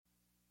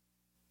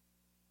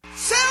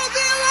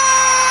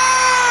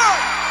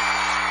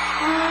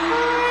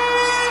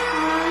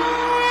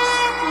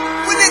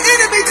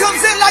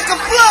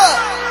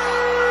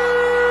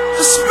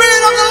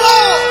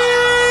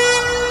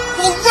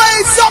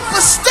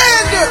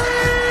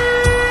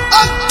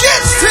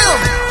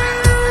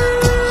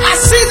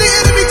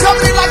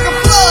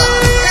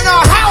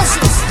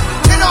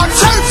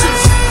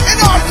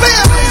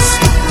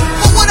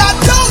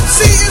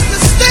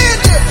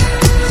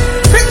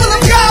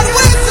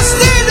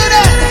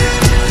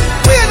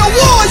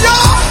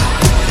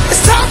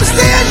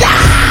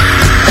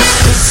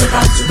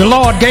The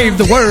Lord gave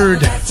the word,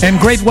 and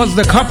great was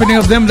the company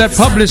of them that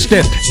published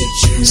it.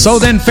 So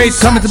then faith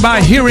cometh by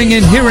hearing,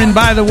 and hearing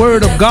by the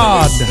word of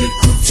God.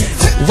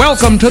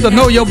 Welcome to the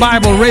Know Your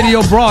Bible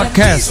radio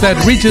broadcast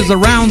that reaches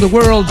around the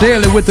world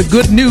daily with the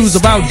good news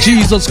about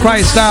Jesus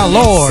Christ our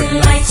Lord.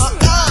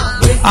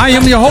 I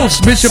am your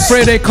host, Bishop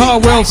Freddie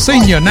Caldwell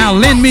Sr. Now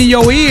lend me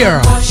your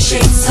ear,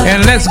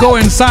 and let's go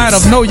inside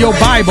of Know Your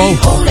Bible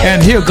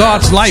and hear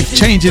God's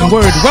life-changing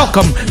word.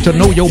 Welcome to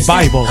Know Your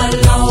Bible.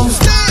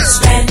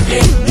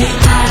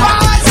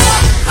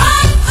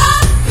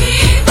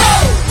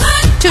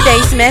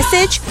 Today's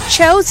message,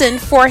 chosen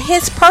for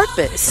his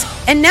purpose.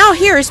 And now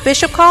here's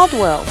Bishop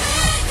Caldwell.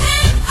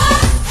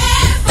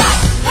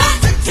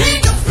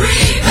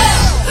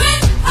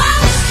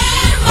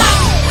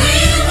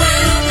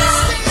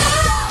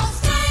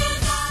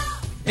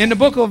 In the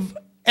book of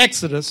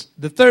Exodus,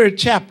 the 3rd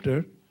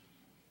chapter,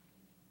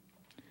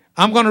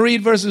 I'm going to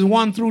read verses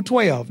 1 through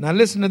 12. Now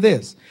listen to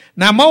this.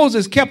 Now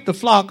Moses kept the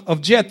flock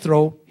of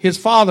Jethro, his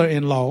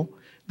father-in-law,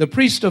 the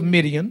priest of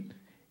Midian,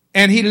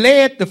 and he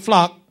led the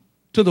flock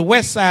to the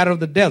west side of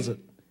the desert,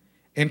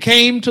 and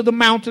came to the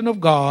mountain of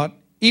God,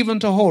 even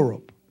to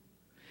Horeb.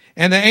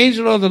 And the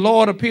angel of the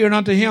Lord appeared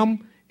unto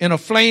him in a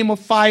flame of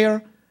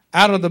fire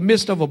out of the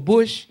midst of a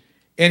bush.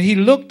 And he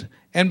looked,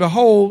 and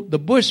behold, the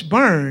bush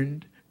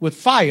burned with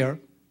fire,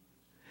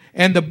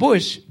 and the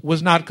bush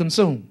was not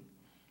consumed.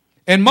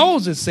 And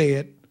Moses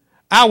said,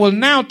 I will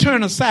now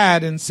turn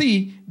aside and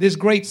see this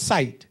great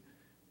sight,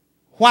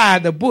 why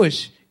the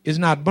bush is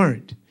not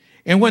burnt.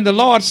 And when the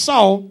Lord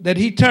saw that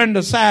he turned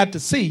aside to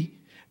see,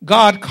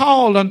 God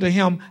called unto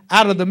him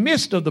out of the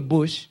midst of the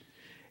bush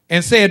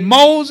and said,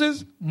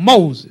 Moses,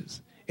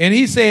 Moses. And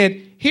he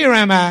said, Here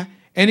am I.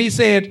 And he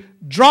said,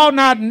 Draw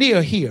not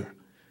near here.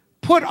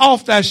 Put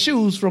off thy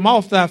shoes from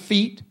off thy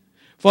feet,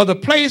 for the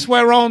place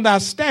whereon thou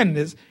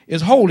standest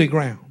is holy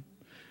ground.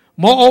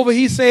 Moreover,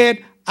 he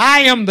said,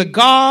 I am the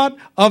God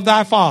of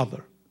thy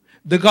father,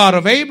 the God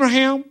of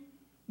Abraham,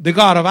 the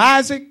God of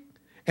Isaac,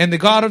 and the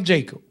God of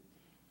Jacob.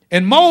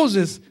 And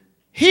Moses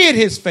hid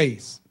his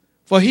face,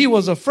 for he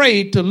was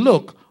afraid to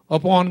look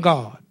upon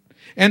God.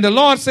 And the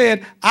Lord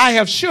said, I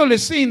have surely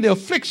seen the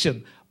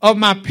affliction of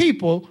my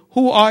people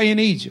who are in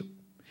Egypt,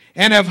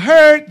 and have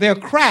heard their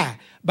cry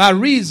by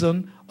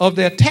reason of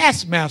their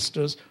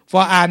taskmasters,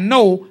 for I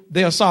know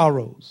their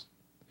sorrows.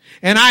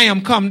 And I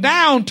am come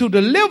down to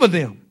deliver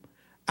them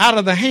out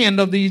of the hand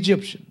of the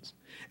Egyptians,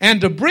 and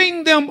to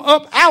bring them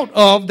up out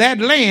of that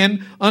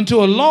land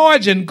unto a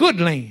large and good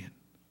land,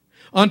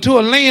 unto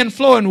a land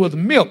flowing with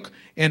milk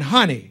and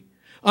honey,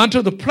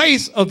 unto the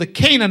place of the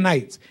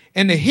Canaanites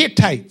and the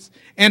Hittites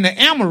and the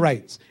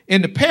Amorites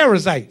and the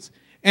Perizzites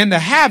and the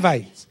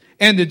Hivites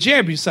and the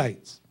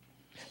Jebusites.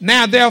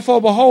 Now therefore,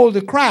 behold,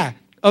 the cry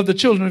of the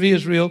children of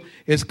Israel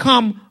is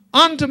come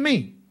unto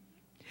me.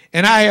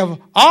 And I have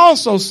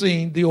also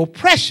seen the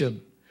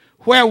oppression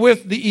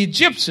wherewith the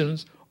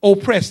Egyptians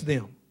oppress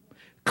them.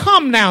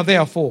 Come now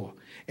therefore,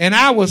 and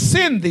I will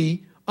send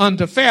thee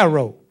unto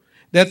Pharaoh,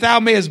 that thou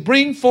mayest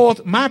bring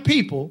forth my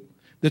people,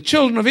 the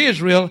children of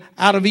Israel,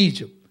 out of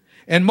Egypt.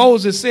 And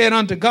Moses said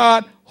unto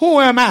God,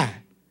 Who am I,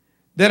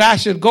 that I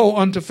should go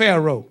unto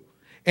Pharaoh,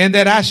 and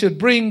that I should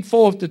bring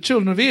forth the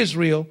children of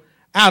Israel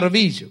out of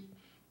Egypt?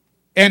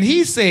 And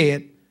he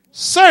said,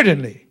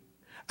 Certainly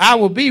I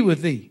will be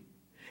with thee,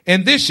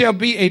 and this shall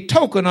be a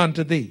token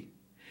unto thee,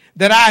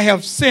 that I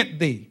have sent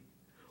thee.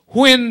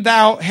 When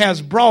thou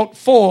hast brought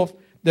forth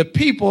the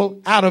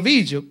people out of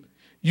Egypt,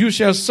 you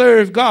shall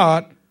serve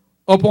God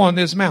upon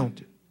this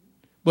mountain.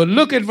 But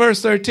look at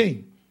verse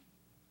 13.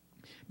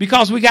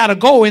 Because we got to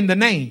go in the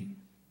name.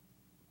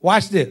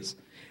 Watch this.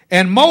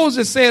 And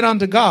Moses said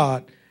unto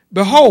God,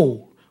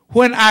 Behold,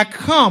 when I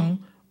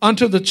come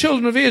unto the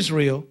children of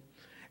Israel,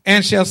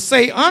 and shall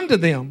say unto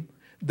them,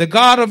 The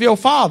God of your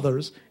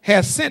fathers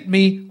has sent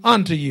me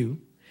unto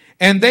you,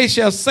 and they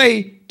shall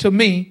say to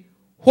me,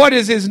 What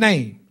is his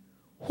name?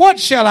 What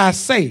shall I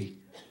say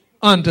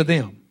unto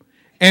them?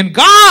 And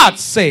God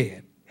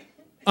said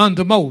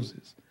unto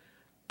Moses,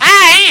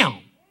 I am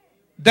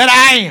that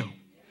I am.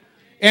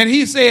 And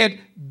he said,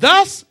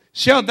 Thus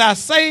shalt thou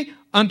say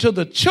unto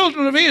the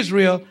children of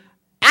Israel,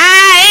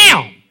 I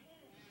am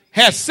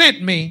has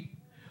sent me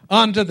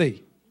unto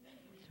thee.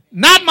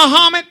 Not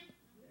Muhammad,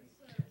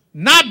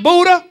 not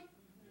Buddha.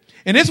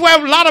 And this is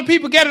where a lot of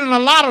people get in a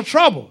lot of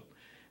trouble.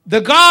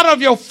 The God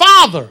of your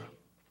father,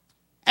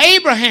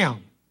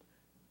 Abraham,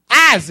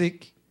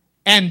 Isaac,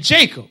 and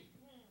Jacob,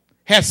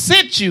 has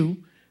sent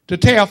you to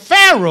tell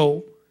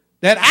Pharaoh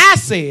that I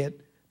said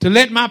to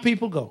let my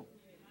people go.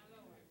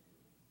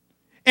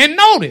 And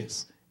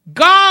notice,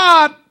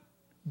 God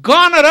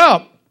garnered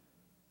up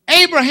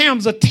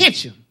Abraham's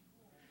attention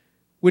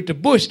with the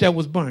bush that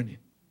was burning.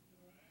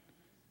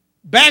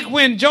 Back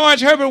when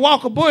George Herbert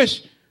Walker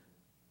Bush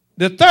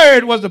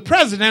III was the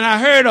president, I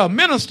heard a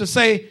minister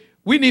say,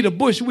 we need a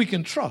bush we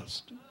can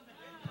trust.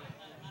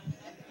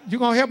 You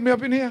gonna help me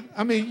up in here?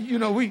 I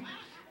mean,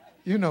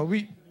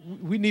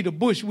 we need a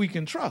bush we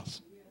can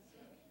trust.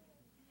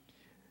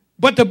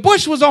 But the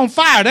bush was on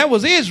fire. That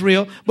was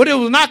Israel, but it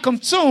was not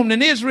consumed,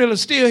 and Israel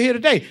is still here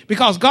today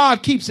because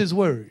God keeps his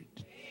word.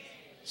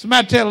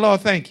 Somebody tell the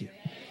Lord, thank you.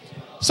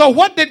 So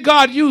what did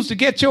God use to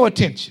get your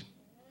attention?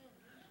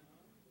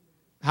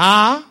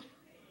 Huh?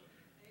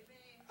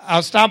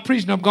 I'll stop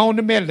preaching. I'm going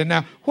to meditate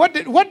now. What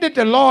did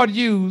the Lord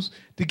use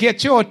to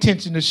get your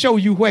attention, to show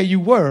you where you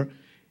were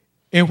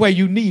and where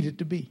you needed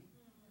to be?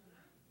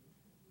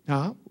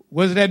 Huh?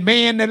 Was it that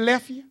man that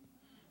left you?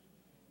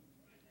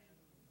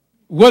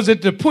 Was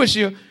it to push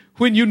you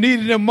when you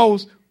needed him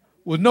most,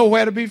 was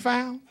nowhere to be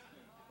found?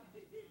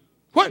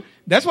 What?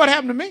 That's what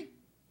happened to me.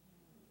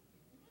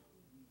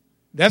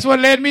 That's what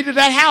led me to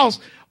that house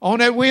on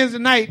that Wednesday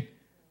night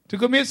to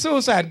commit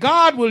suicide.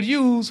 God will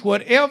use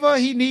whatever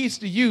he needs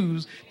to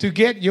use to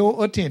get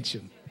your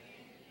attention.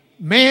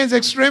 Man's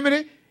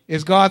extremity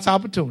is God's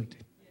opportunity.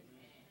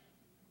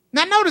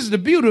 Now notice the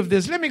beauty of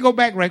this. Let me go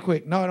back right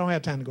quick. No, I don't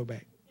have time to go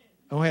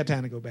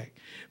back.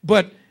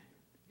 But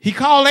he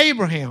called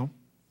Abraham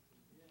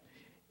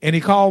and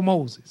he called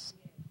Moses.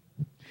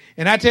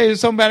 And I tell you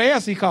somebody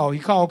else he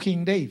called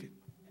King David.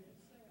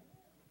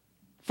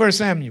 1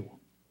 Samuel.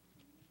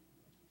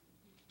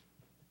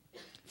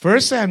 1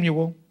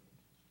 Samuel,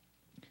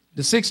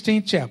 the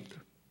 16th chapter.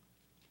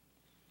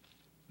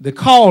 The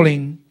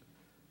calling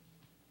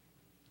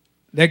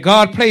that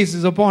God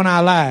places upon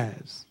our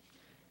lives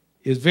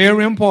is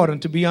very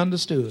important to be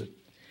understood.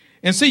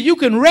 And see, you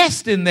can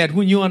rest in that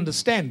when you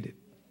understand it.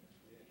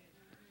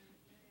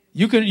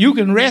 You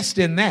can rest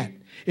in that.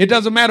 It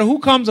doesn't matter who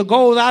comes or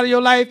goes out of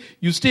your life,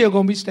 you're still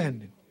going to be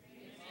standing.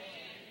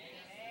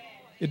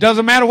 It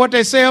doesn't matter what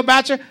they say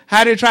about you,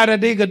 how they try to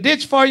dig a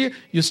ditch for you,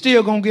 you're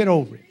still going to get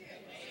over it.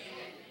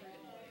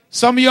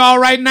 Some of y'all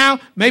right now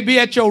may be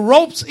at your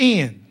rope's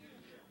end.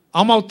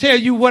 I'm going to tell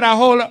you what I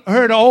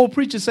heard an old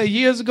preacher say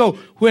years ago.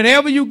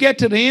 Whenever you get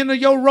to the end of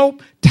your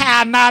rope,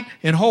 tie a knot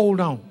and hold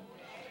on.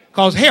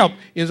 Because help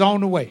is on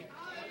the way.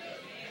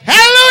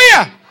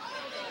 Hallelujah!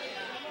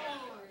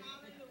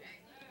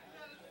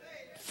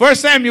 1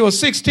 Samuel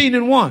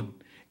 16:1.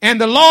 And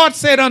the Lord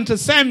said unto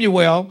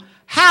Samuel,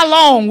 how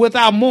long wilt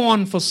thou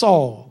mourn for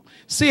Saul,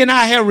 seeing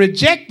I have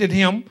rejected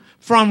him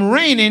from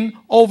reigning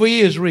over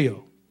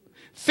Israel?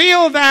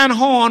 Fill thine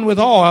horn with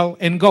oil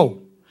and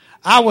go.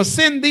 I will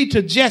send thee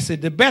to Jesse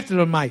the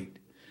Bethlehemite,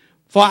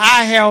 for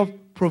I have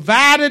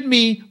provided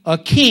me a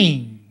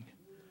king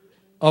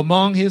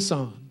among his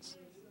sons.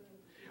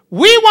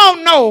 We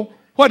won't know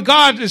what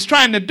God is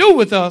trying to do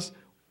with us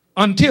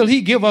until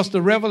he give us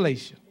the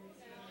revelation.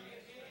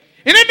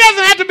 And it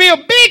doesn't have to be a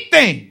big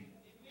thing.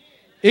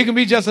 It can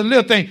be just a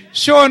little thing.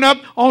 Showing up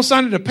on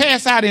Sunday to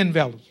pass out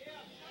envelopes.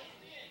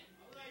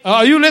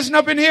 Are you listening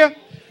up in here?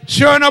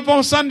 Showing up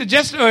on Sunday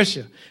just to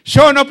usher.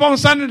 Showing up on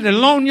Sunday to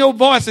loan your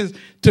voices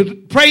to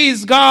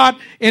praise God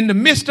in the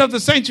midst of the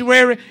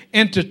sanctuary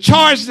and to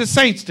charge the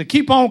saints to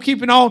keep on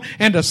keeping on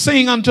and to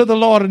sing unto the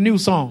Lord a new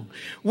song.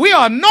 We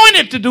are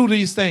anointed to do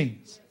these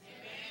things.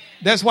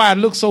 That's why it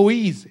looks so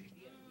easy.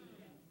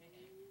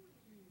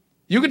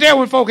 You can tell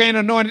when folk ain't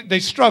anointed, they're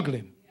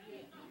struggling.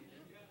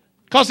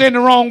 Because they're in the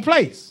wrong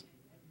place.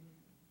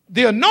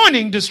 The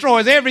anointing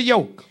destroys every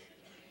yoke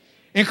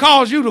and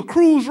causes you to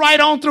cruise right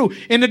on through.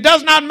 And it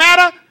does not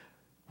matter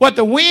what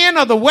the wind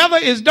or the weather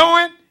is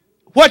doing,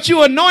 what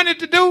you're anointed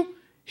to do,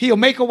 he'll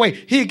make a way.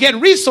 He'll get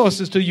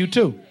resources to you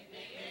too.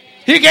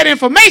 He'll get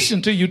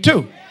information to you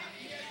too.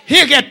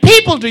 He'll get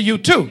people to you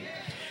too.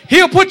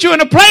 He'll put you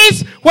in a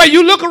place where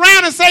you look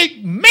around and say,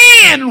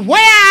 man, where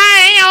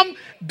I am,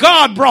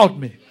 God brought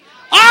me.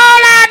 All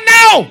I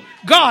know,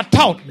 God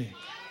taught me.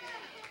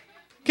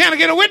 Can I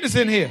get a witness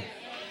in here?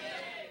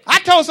 I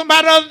told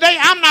somebody the other day,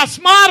 I'm not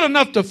smart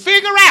enough to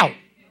figure out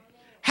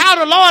how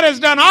the Lord has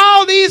done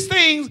all these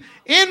things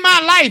in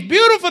my life,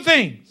 beautiful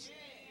things.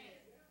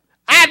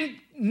 I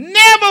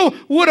never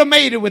would have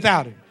made it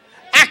without him.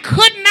 I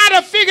could not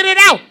have figured it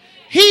out.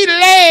 He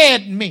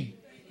led me.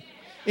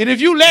 And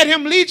if you let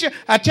him lead you,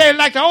 I tell you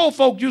like the old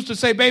folk used to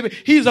say, baby,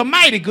 he's a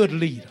mighty good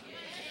leader.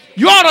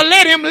 You ought to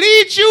let him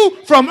lead you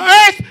from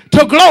earth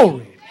to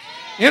glory.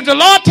 If the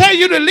Lord tell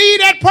you to leave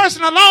that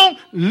person alone,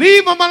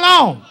 leave him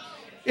alone.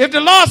 If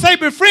the Lord say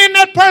befriend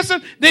that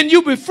person, then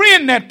you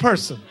befriend that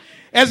person.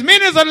 As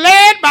many as are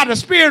led by the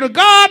Spirit of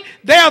God,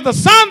 they are the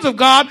sons of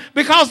God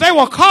because they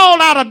were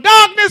called out of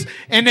darkness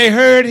and they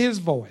heard his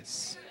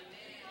voice.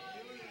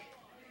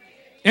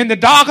 In the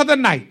dark of the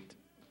night,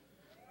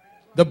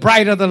 the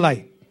bright of the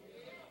light.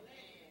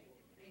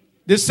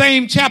 This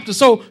same chapter.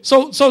 So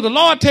the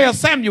Lord tells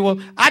Samuel,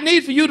 I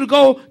need for you to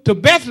go to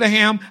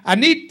Bethlehem. I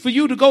need for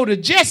you to go to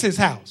Jesse's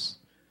house.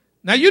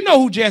 Now you know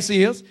who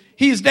Jesse is.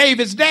 He's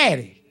David's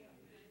daddy.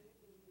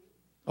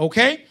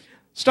 Okay?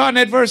 Starting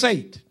at verse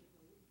 8.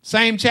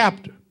 Same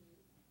chapter.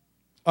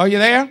 Are you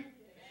there?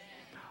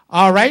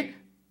 All right.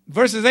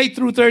 Verses 8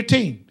 through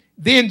 13.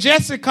 Then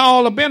Jesse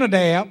called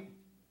Abinadab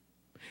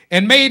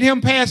and made him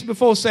pass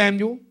before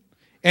Samuel.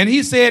 And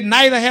he said,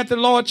 neither hath the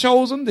Lord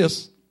chosen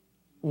this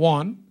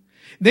one.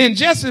 Then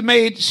Jesse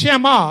made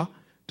Shammah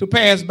to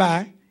pass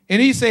by.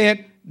 And he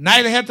said,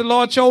 neither hath the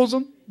Lord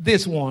chosen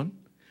this one.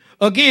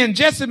 Again,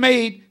 Jesse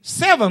made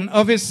 7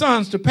 of his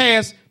sons to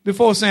pass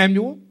before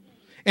Samuel.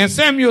 And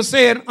Samuel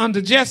said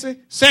unto Jesse,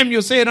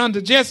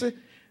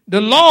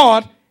 the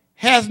Lord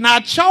has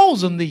not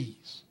chosen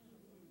these.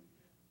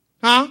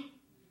 Huh?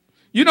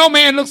 You know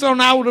man looks on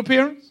outward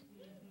appearance.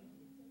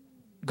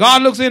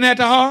 God looks in at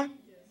the heart.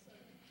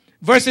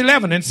 Verse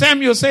 11, and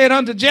Samuel said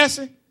unto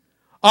Jesse,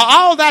 are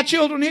all thy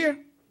children here?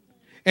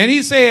 And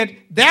he said,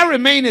 there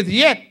remaineth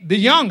yet the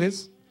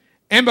youngest,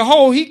 and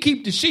behold, he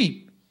keep the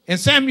sheep. And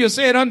Samuel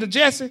said unto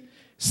Jesse,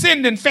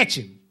 send and fetch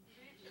him,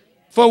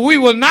 for we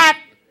will not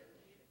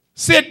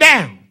sit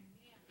down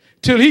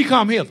till he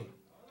come hither.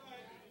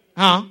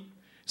 Huh?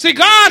 See,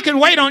 God can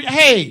wait on you.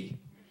 Hey,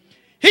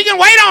 he can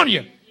wait on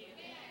you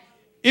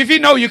if he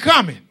know you're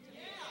coming.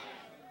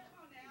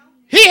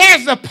 He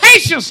has the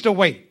patience to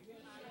wait.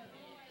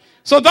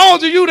 So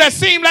those of you that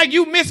seem like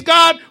you miss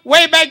God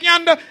way back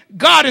yonder,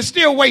 God is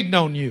still waiting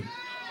on you.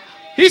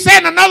 He said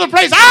in another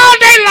place, all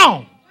day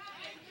long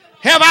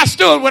have I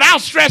stood with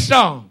outstretched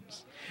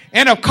arms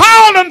and have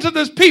called unto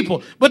this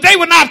people, but they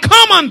would not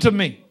come unto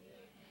me.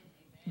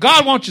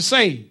 God wants you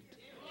saved.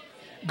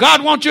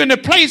 God wants you in the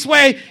place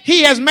where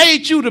he has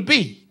made you to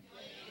be.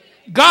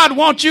 God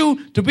wants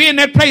you to be in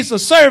that place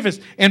of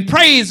service and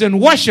praise and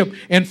worship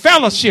and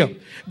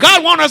fellowship.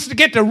 God wants us to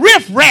get the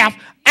riff-raff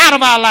out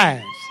of our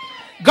lives.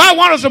 God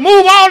wants us to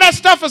move all that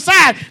stuff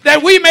aside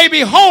that we may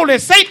be holy,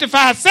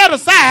 sanctified, set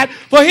aside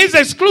for his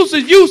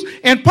exclusive use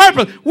and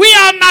purpose. We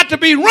are not to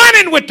be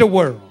running with the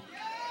world.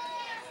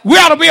 We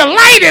ought to be a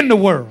light in the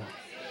world.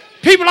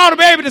 People ought to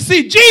be able to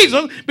see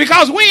Jesus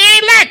because we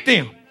ain't like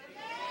them.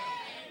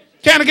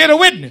 Can I get a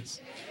witness?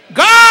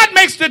 God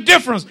makes the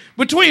difference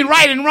between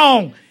right and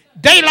wrong,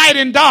 daylight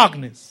and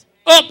darkness,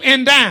 up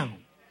and down,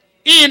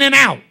 in and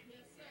out,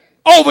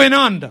 over and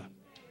under.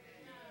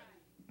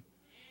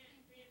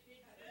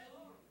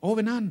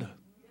 Over and under.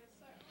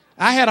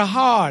 I had a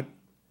heart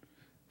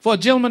for a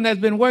gentleman that's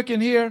been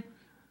working here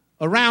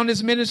around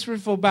this ministry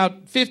for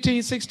about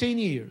 15, 16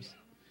 years.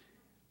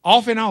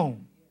 Off and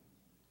on.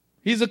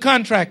 He's a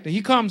contractor.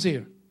 He comes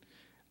here.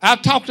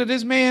 I've talked to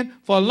this man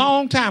for a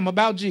long time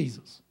about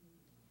Jesus.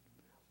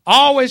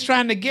 Always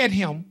trying to get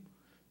him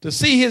to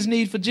see his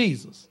need for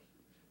Jesus.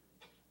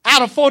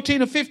 Out of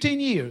 14 or 15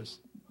 years,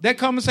 that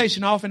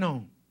conversation off and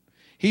on.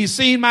 He's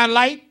seen my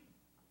light,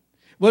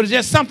 but it's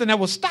just something that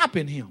was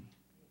stopping him.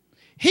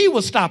 He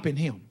was stopping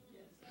him.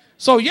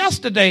 So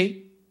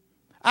yesterday,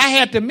 I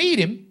had to meet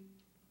him,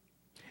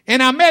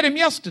 and I met him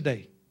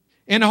yesterday.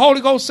 And the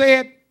Holy Ghost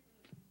said,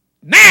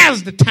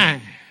 now's the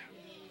time.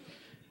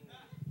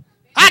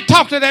 I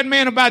talked to that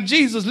man about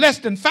Jesus less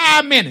than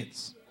 5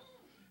 minutes.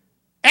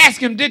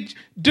 Ask him,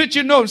 did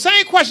you know?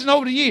 Same question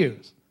over the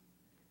years.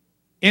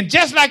 And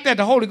just like that,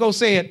 the Holy Ghost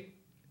said,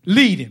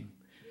 lead him.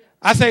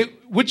 I say,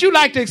 would you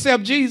like to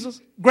accept Jesus?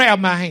 Grab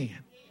my hand.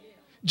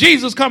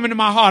 Jesus come into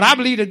my heart. I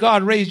believe that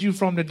God raised you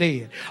from the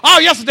dead. Oh,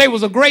 yesterday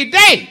was a great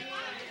day.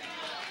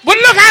 But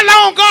look how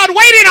long God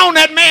waited on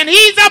that man.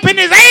 He's up in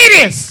his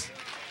 80s.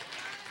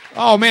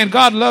 Oh, man,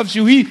 God loves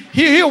you.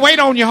 He'll wait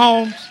on you,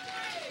 Holmes.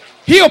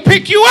 He'll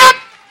pick you up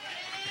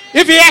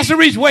if he has to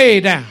reach way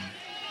down.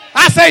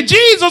 I say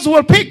Jesus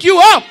will pick you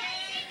up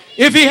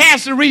if he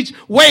has to reach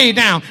way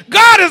down.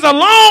 God is a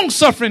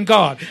long-suffering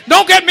God.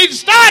 Don't get me to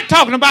start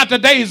talking about the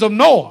days of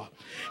Noah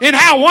and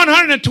how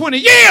 120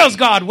 years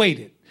God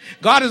waited.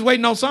 God is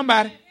waiting on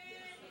somebody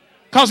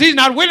because he's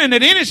not willing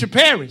that any should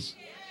perish,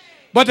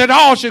 but that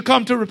all should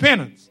come to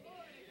repentance.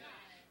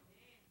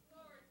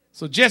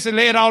 So Jesse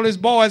led all his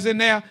boys in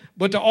there,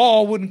 but the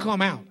oil wouldn't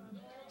come out.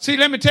 See,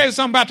 let me tell you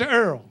something about the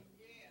Earl.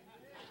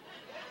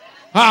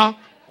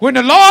 When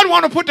the Lord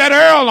want to put that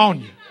Earl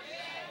on you,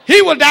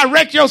 he will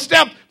direct your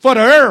step for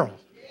the Earl.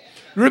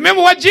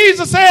 Remember what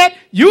Jesus said?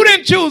 You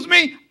didn't choose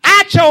me.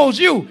 I chose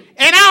you,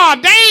 and I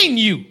ordained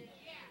you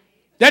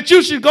that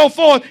you should go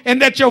forth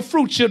and that your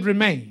fruit should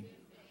remain.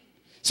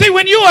 See,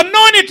 when you're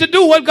anointed to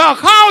do what God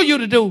called you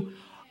to do,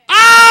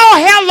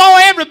 oh, hello,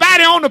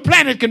 everybody on the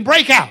planet can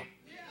break out.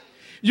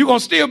 You're going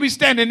to still be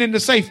standing in the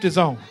safety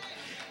zone.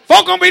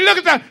 Folk going to be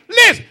looking at,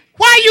 listen,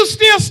 why are you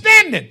still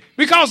standing?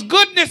 Because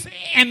goodness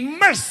and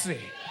mercy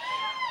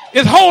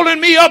is holding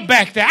me up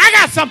back there. I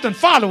got something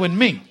following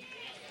me.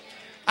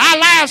 Our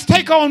lives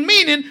take on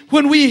meaning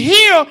when we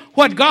hear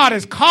what God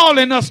is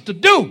calling us to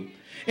do.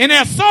 And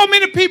there's so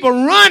many people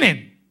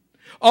running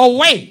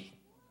away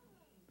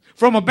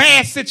from a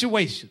bad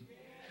situation.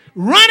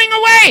 Running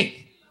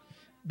away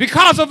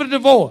because of a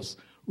divorce.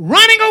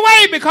 Running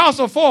away because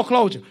of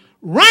foreclosure.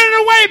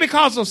 Running away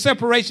because of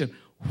separation.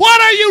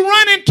 What are you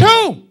running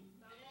to?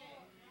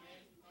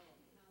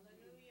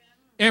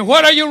 And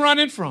what are you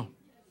running from?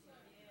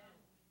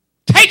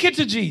 Take it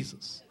to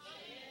Jesus.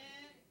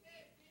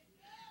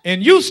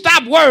 And you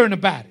stop worrying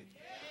about it.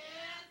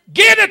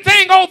 Give the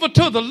thing over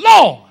to the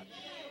Lord.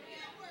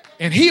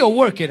 And he'll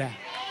work it out.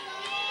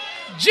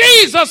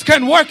 Jesus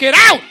can work it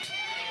out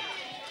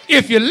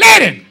if you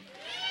let him.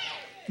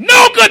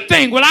 No good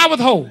thing will I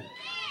withhold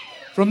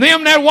from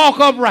them that walk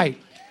upright.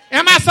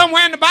 Am I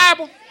somewhere in the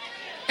Bible?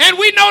 And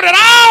we know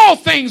that all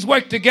things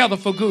work together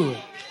for good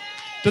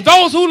To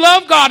those who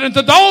love God and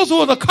to those who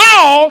are the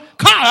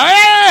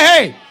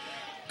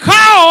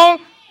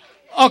called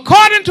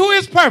according to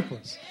his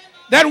purpose,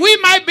 that we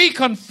might be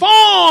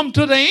conformed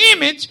to the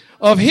image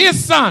of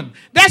his Son.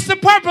 That's the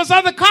purpose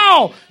of the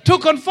call, to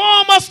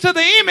conform us to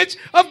the image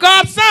of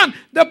God's Son.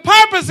 The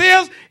purpose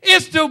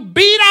is to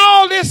beat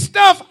all this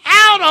stuff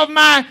out of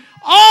my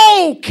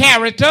old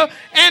character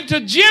and to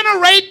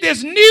generate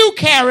this new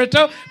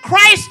character,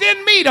 Christ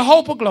in me, the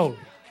hope of glory.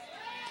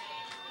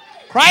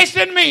 Christ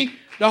in me,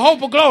 the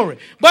hope of glory.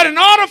 But in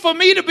order for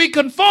me to be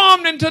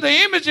conformed into the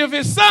image of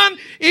his Son,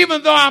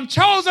 even though I'm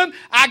chosen,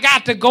 I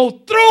got to go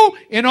through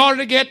in order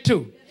to get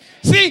to.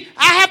 See,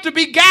 I have to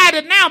be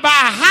guided now by a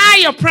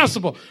higher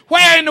principle.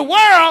 Where in the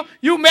world,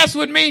 you mess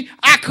with me,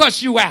 I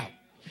cuss you out.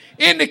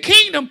 In the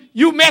kingdom,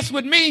 you mess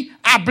with me,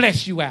 I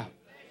bless you out.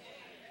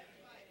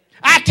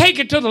 I take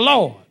it to the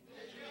Lord.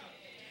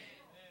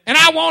 And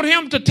I want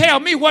him to tell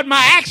me what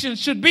my actions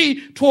should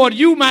be toward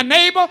you, my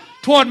neighbor,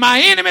 toward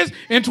my enemies,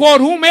 and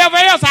toward whomever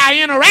else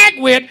I interact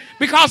with,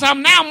 because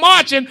I'm now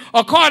marching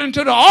according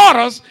to the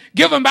orders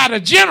given by the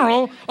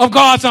general of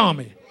God's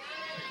army.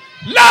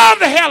 Love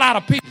the hell out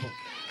of people.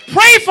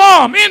 Pray for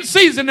them in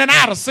season and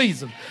out of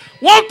season.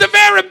 Want the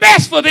very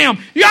best for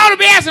them. You ought to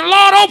be asking,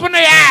 Lord, open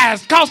their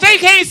eyes, because they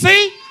can't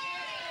see.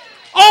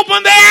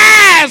 Open their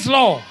eyes,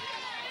 Lord,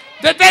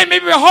 that they may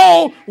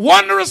behold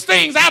wondrous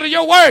things out of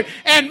your word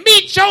and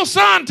meet your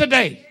Son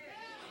today.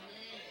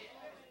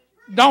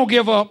 Don't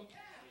give up.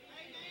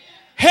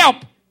 Help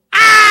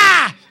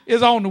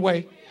is on the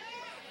way.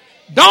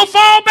 Don't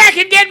fall back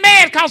and get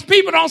mad because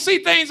people don't see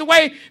things the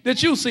way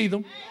that you see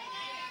them.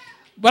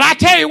 But I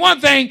tell you one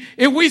thing,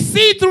 if we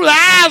see through the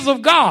eyes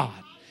of God,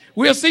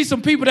 we'll see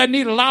some people that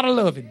need a lot of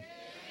loving.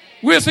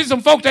 We'll see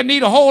some folk that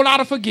need a whole lot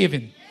of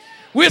forgiving.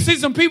 We'll see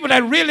some people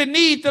that really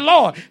need the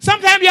Lord.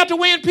 Sometimes you have to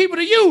win people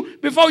to you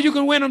before you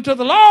can win them to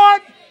the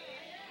Lord.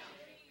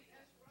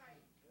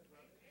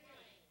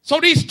 So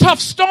these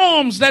tough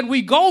storms that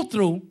we go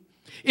through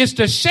is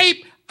to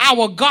shape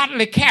our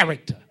godly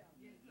character.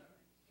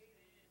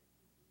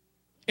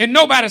 And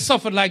nobody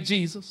suffered like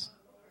Jesus.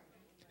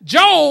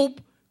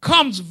 Job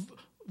comes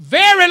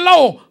very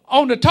low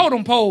on the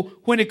totem pole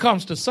when it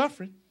comes to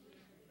suffering.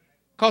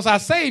 Because our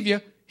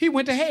Savior, he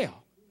went to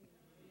hell.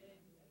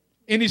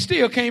 And he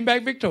still came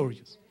back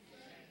victorious.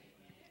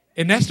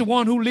 And that's the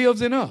one who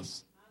lives in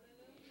us.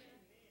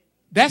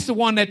 That's the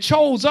one that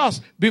chose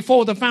us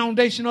before the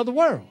foundation of the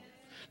world.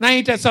 Now,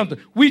 ain't that something?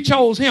 We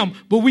chose him,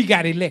 but we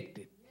got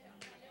elected.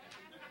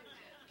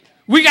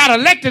 We got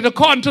elected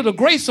according to the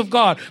grace of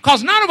God,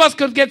 because none of us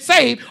could get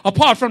saved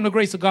apart from the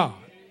grace of God.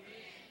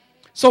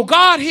 So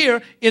God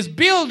here is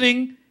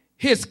building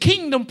his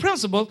kingdom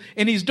principles,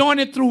 and he's doing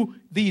it through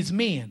these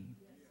men.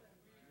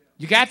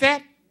 You got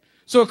that?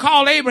 So he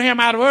called Abraham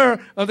out of Ur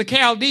of the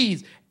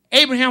Chaldees.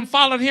 Abraham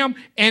followed him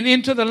and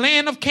into the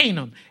land of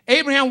Canaan.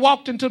 Abraham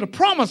walked into the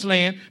promised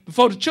land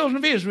before the children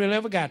of Israel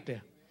ever got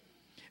there.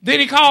 Then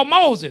he called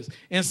Moses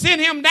and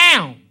sent him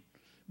down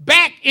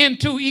back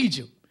into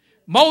Egypt.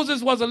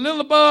 Moses was a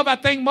little above. I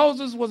think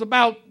Moses was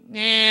about,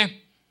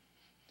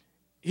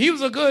 he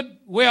was a good,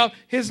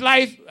 his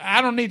life,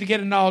 I don't need to get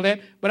into all that.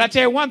 But I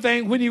tell you one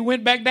thing, when he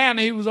went back down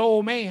there, he was an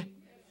old man.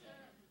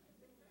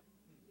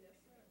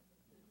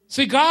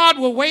 See, God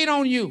will wait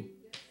on you.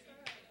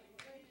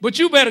 But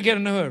you better get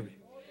in a hurry.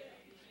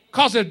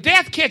 Because if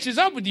death catches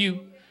up with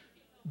you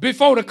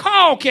before the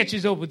call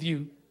catches up with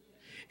you,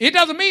 it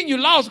doesn't mean you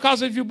lost,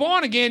 because if you're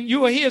born again,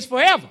 you are his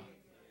forever.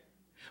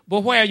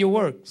 But where are your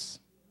works?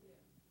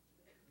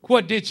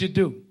 What did you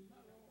do?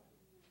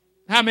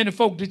 How many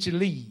folk did you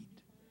lead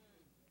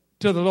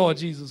to the Lord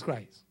Jesus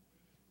Christ?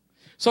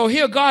 So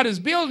here God is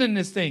building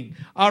this thing.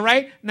 All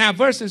right. Now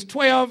verses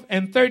 12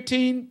 and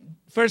 13,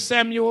 1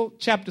 Samuel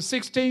chapter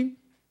 16.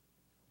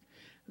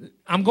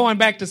 I'm going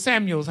back to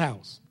Samuel's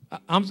house.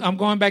 I'm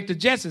going back to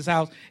Jesse's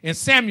house, and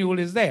Samuel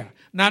is there.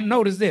 Now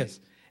notice this.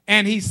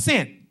 And he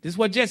sent. This is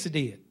what Jesse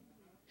did.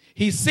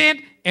 He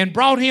sent and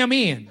brought him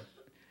in.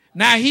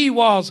 Now he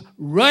was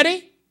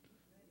ruddy.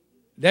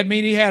 That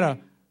means he had a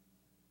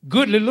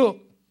goodly look.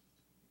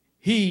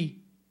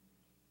 He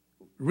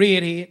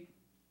redhead.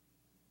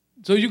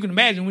 So you can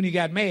imagine when he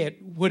got mad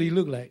what he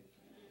looked like.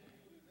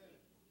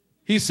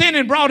 He sent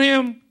and brought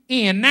him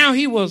in. Now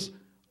he was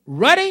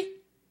ruddy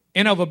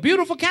and of a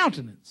beautiful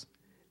countenance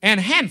and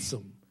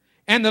handsome.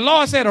 And the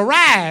Lord said,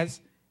 arise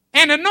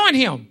and anoint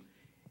him.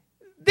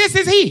 This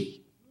is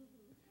he.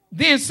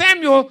 Then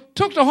Samuel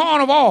took the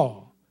horn of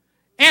oil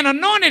and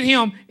anointed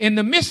him in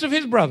the midst of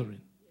his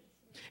brethren.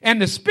 And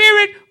the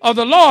Spirit of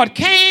the Lord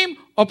came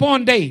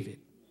upon David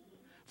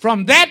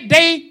from that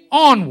day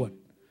onward.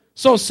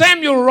 So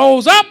Samuel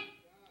rose up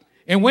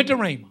and went to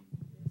Ramah.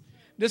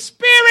 The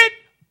Spirit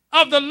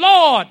of the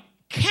Lord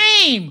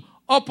came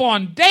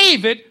upon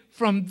David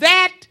from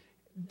that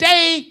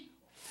day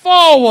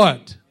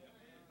forward.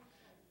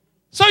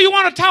 So you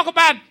want to talk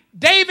about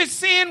David's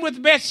sin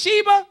with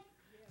Bathsheba?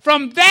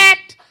 From that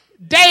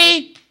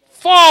day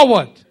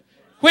forward.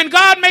 When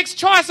God makes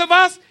choice of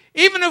us,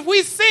 Even if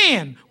we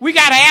sin, we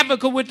got an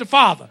advocate with the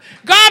Father.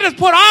 God has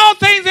put all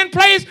things in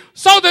place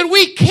so that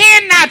we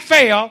cannot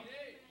fail.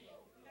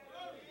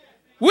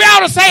 We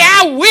ought to say,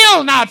 I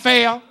will not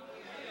fail.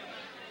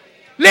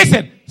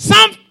 Listen,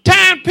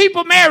 sometimes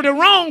people marry the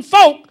wrong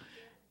folk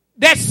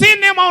that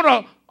send them on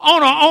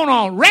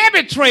a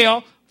rabbit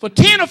trail for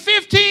 10 or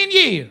 15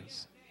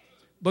 years.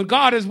 But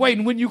God is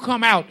waiting when you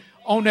come out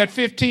on that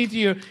 15th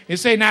year and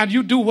say, now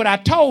you do what I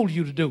told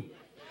you to do.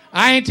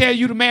 I ain't tell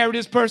you to marry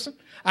this person.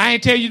 I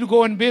ain't tell you to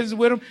go in business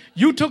with them.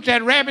 You took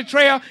that rabbit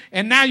trail,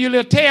 and now your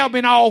little tail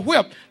been all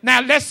whipped. Now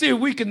let's see if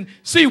we can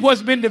see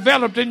what's been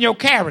developed in your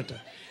character.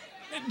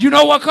 You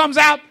know what comes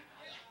out?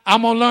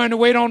 I'm going to learn to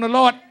wait on the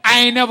Lord.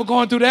 I ain't never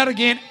going through that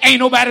again. Ain't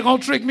nobody going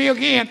to trick me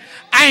again.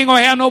 I ain't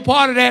going to have no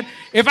part of that.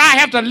 If I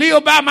have to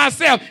live by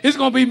myself, it's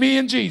going to be me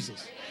and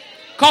Jesus.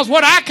 Because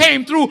what I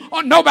came through,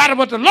 nobody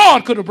but the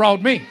Lord could have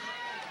brought me.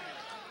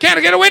 Can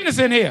I get a witness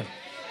in here?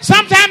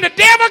 Sometimes the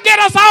devil get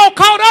us all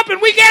caught up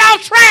and we get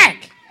off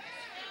track.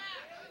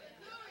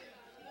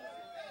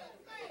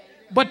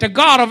 But the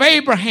God of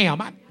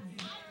Abraham,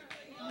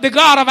 the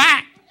God of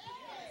Isaac,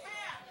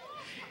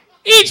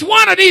 each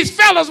one of these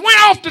fellas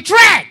went off the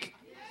track.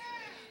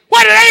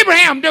 What did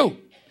Abraham do?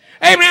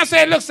 Abraham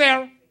said, look,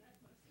 Sarah,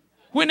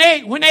 when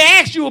they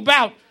ask you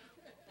about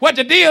what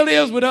the deal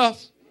is with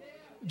us,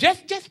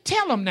 just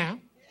tell them now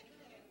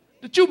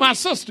that you my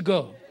sister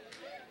girl.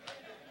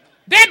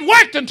 That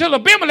worked until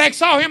Abimelech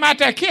saw him out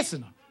there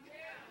kissing her.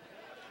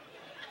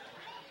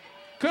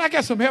 Could I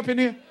get some help in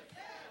here?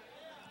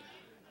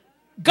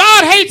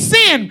 God hates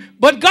sin,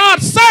 but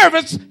God's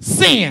servants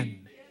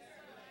sin.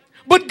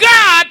 But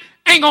God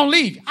ain't going to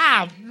leave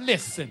you.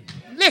 Listen.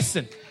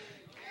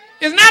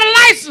 It's not a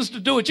license to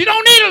do it. You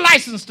don't need a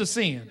license to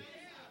sin.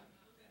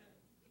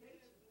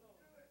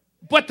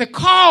 But the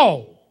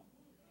call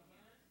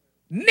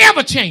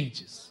never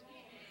changes.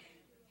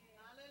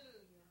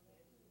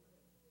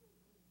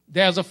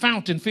 There's a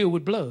fountain filled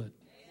with blood.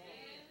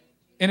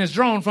 And it's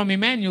drawn from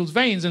Emmanuel's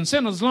veins, and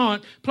sinners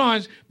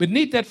plunge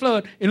beneath that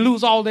flood and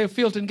lose all their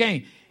filth and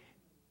gain.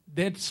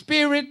 That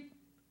spirit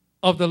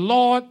of the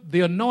Lord,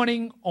 the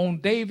anointing on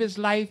David's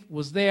life,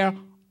 was there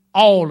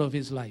all of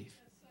his life.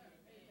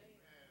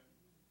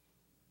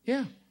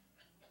 Yeah.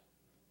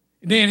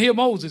 And then here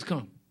Moses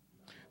come.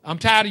 I'm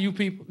tired of you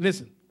people.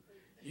 Listen,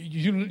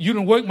 you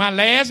done worked my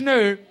last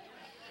nerve.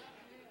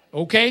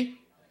 Okay?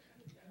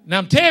 Now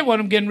I'm telling you what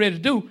I'm getting ready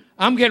to do.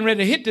 I'm getting ready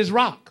to hit this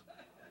rock.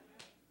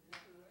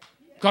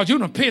 Because you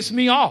done pissed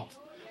me off.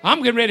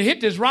 I'm getting ready to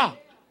hit this rock.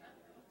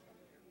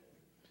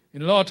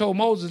 And the Lord told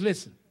Moses,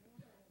 listen,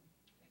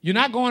 you're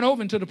not going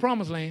over into the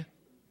promised land.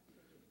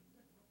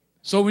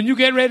 So when you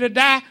get ready to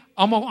die,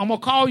 I'm going to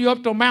call you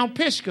up to Mount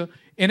Pisgah,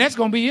 and that's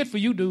going to be it for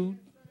you, dude.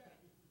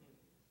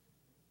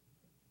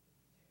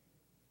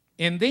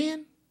 And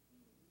then,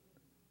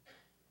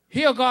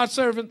 here are God's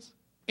servants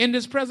in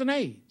this present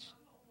age.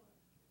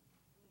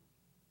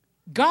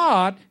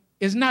 God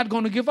is not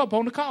going to give up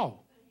on the call.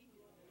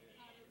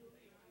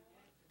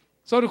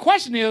 So the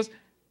question is,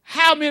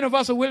 how many of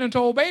us are willing to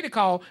obey the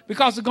call?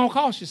 Because it's going to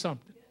cost you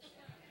something.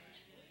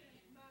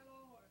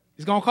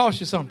 It's going to cost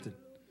you something.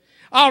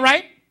 All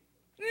right.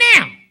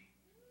 Now,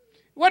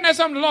 wasn't that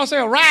something the Lord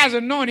said? Arise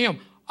and anoint him.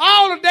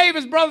 All of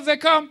David's brothers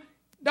that come,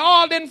 the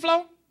oil didn't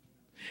flow.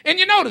 And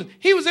you notice,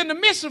 he was in the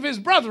midst of his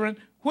brethren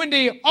when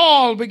the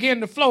oil began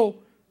to flow.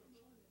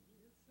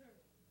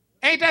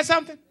 Ain't that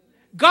something?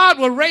 God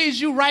will raise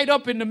you right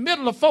up in the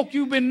middle of folk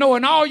you've been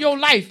knowing all your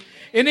life.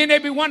 And then they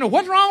be wondering,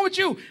 what's wrong with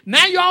you?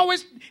 Now you're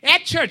always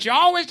at church. You're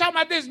always talking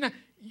about this. Now,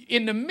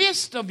 in the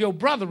midst of your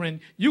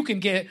brethren, you can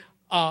get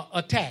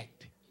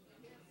attacked.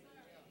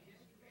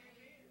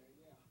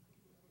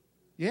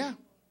 Yeah.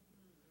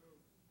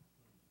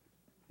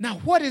 Now,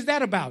 what is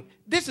that about?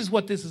 This is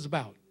what this is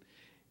about.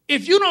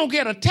 If you don't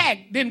get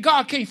attacked, then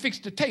God can't fix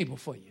the table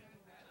for you.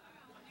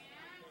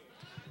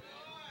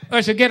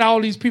 I should get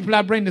all these people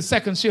I bring the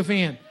second shift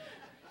in.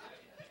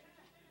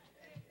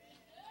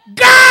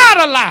 God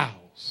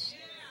allows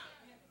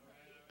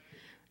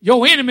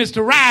your enemies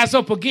to rise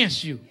up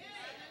against you.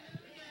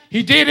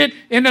 He did it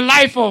in the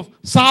life of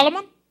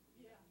Solomon.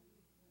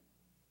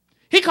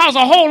 He caused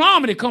a whole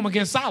army to come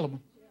against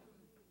Solomon.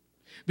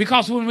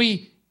 Because when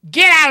we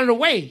get out of the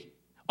way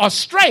or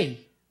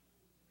stray,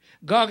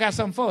 God got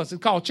something for us.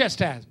 It's called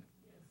chastisement.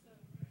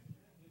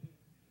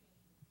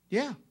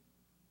 Yeah.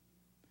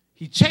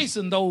 He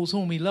chastened those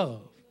whom he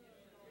loved.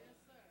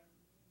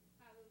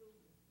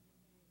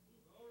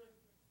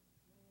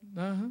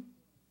 Uh-huh.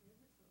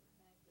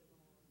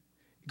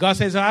 God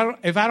says,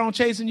 if I don't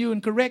chasten you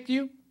and correct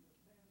you,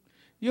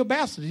 you're a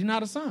bastard. You're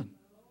not a son.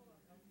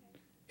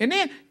 And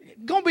then,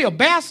 going to be a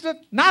bastard,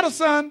 not a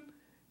son,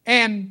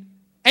 and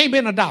ain't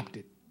been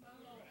adopted.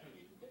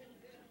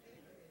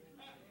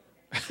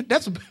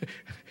 That's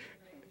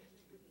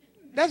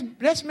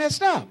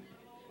messed up.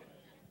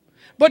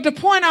 But the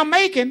point I'm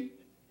making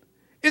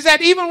is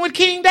that even with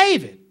King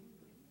David,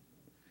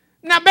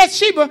 now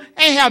Bathsheba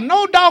ain't have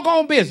no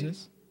doggone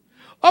business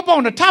up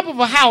on the top of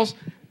a house,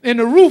 and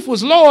the roof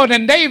was lower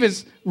than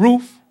David's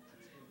roof,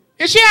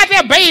 And she out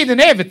there bathing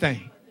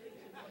everything.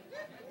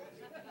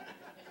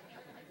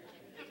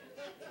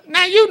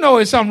 Now you know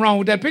there's something wrong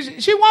with that picture.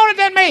 She wanted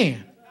that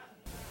man.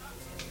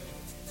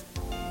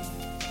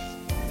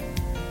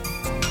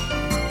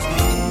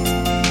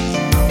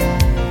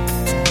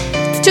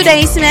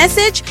 Today's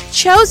message,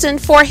 Chosen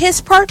for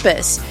His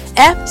Purpose,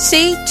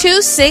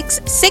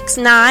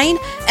 FC2669.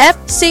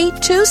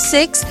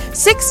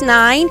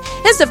 FC2669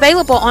 is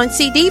available on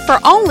CD for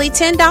only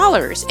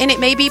 $10, and it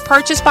may be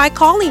purchased by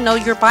calling Know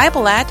Your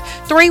Bible at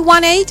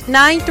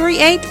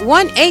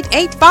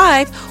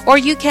 318-938-1885, or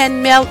you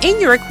can mail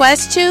in your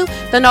request to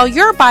the Know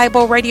Your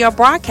Bible radio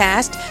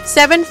broadcast,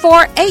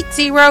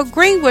 7480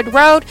 Greenwood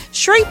Road,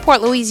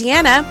 Shreveport,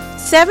 Louisiana,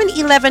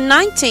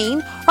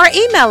 71119, or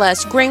email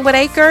us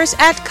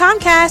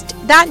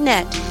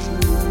greenwoodacres@comcast.net.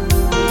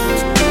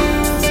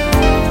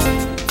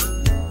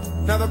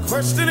 Now the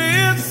question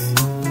is,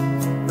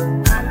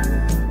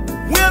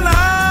 will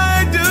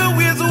I do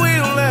His will?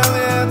 And the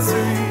answer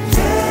is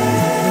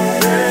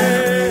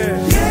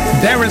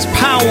yeah. There is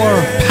power,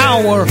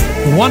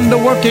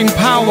 wonder-working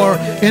power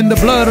in the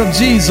blood of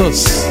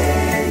Jesus.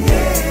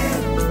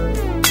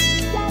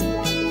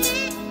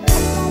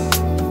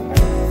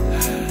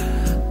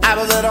 I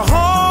was at a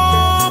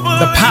home.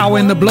 The power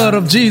in the blood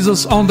of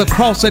Jesus on the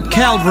cross at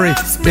Calvary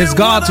is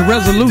God's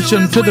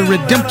resolution to the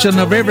redemption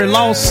of every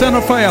lost sinner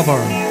forever.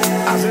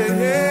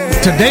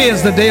 Today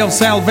is the day of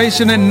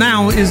salvation, and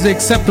now is the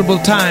acceptable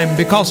time,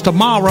 because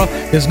tomorrow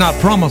is not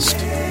promised.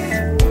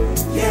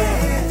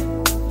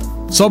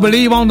 So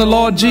believe on the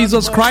Lord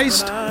Jesus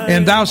Christ,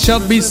 and thou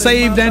shalt be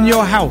saved and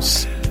your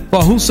house.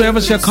 For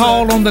whosoever shall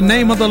call on the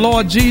name of the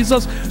Lord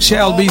Jesus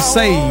shall be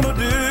saved.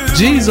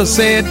 Jesus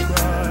said,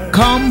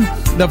 come.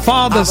 The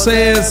Father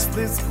says,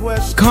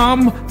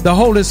 come. The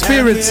Holy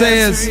Spirit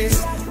says,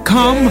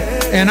 come.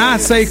 And I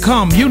say,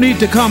 come. You need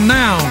to come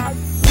now.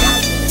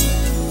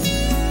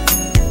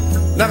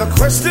 Now the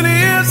question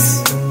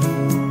is,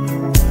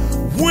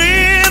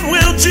 when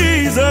will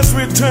Jesus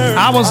return?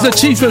 I was the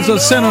chiefest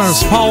of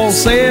sinners, Paul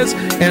says,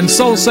 and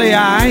so say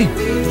I.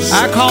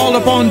 I called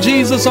upon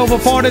Jesus over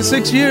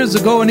 46 years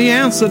ago, and He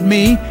answered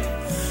me,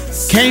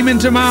 came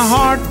into my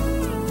heart,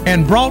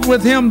 and brought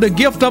with Him the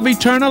gift of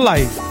eternal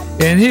life.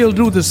 And He'll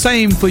do the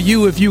same for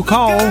you if you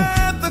call.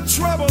 Got the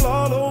trouble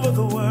all over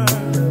the world.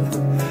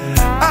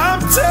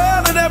 I'm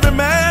telling every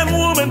man,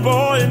 woman,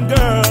 boy, and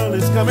girl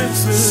is coming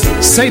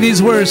soon. Say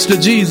these words to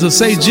Jesus.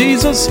 Say,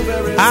 Jesus,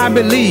 I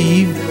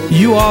believe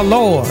you are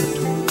Lord.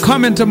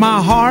 Come into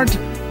my heart.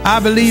 I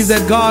believe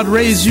that God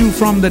raised you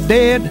from the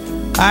dead.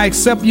 I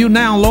accept you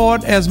now,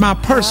 Lord, as my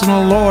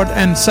personal Lord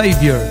and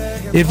Savior.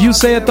 If you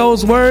said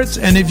those words,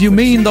 and if you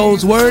mean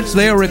those words,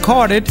 they are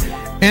recorded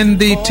in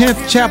the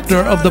 10th chapter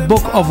of the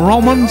book of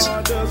Romans,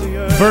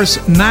 verse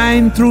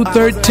 9 through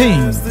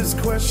 13.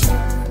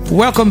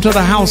 Welcome to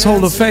the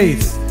household of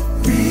faith.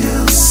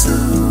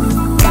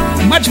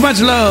 Much, much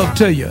love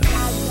to you.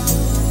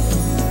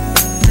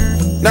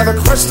 Now the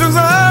questions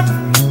are,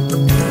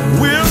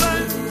 will I?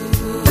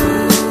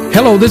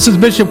 Hello, this is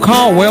Bishop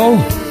Caldwell,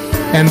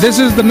 and this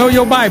is the Know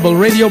Your Bible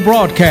radio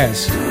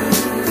broadcast.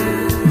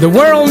 The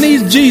world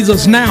needs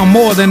Jesus now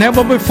more than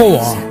ever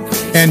before,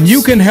 and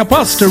you can help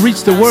us to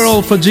reach the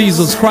world for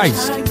Jesus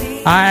Christ.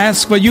 I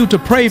ask for you to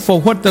pray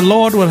for what the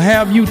Lord will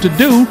have you to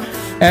do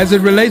as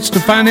it relates to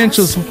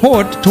financial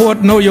support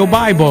toward Know Your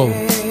Bible.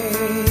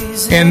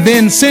 And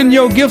then send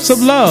your gifts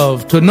of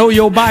love to Know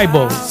Your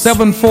Bible,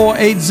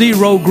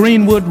 7480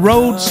 Greenwood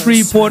Road,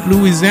 Shreveport,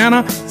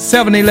 Louisiana,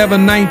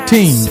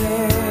 71119.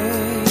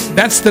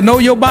 That's the Know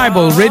Your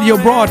Bible radio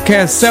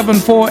broadcast,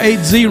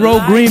 7480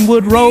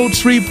 Greenwood Road,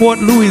 Shreveport,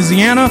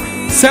 Louisiana,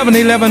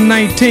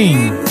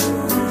 71119.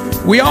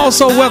 We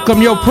also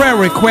welcome your prayer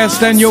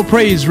requests and your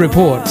praise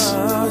reports.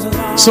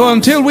 So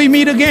until we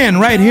meet again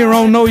right here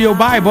on Know Your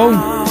Bible,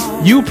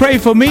 you pray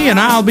for me and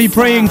I'll be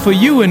praying for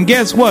you, and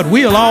guess what?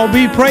 We'll all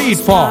be prayed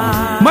for.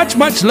 Much,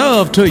 much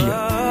love to you.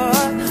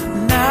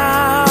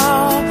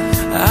 Now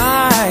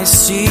I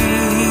see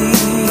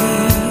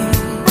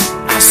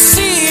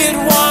it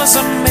was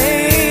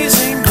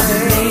amazing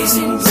grace,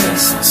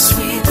 so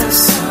sweet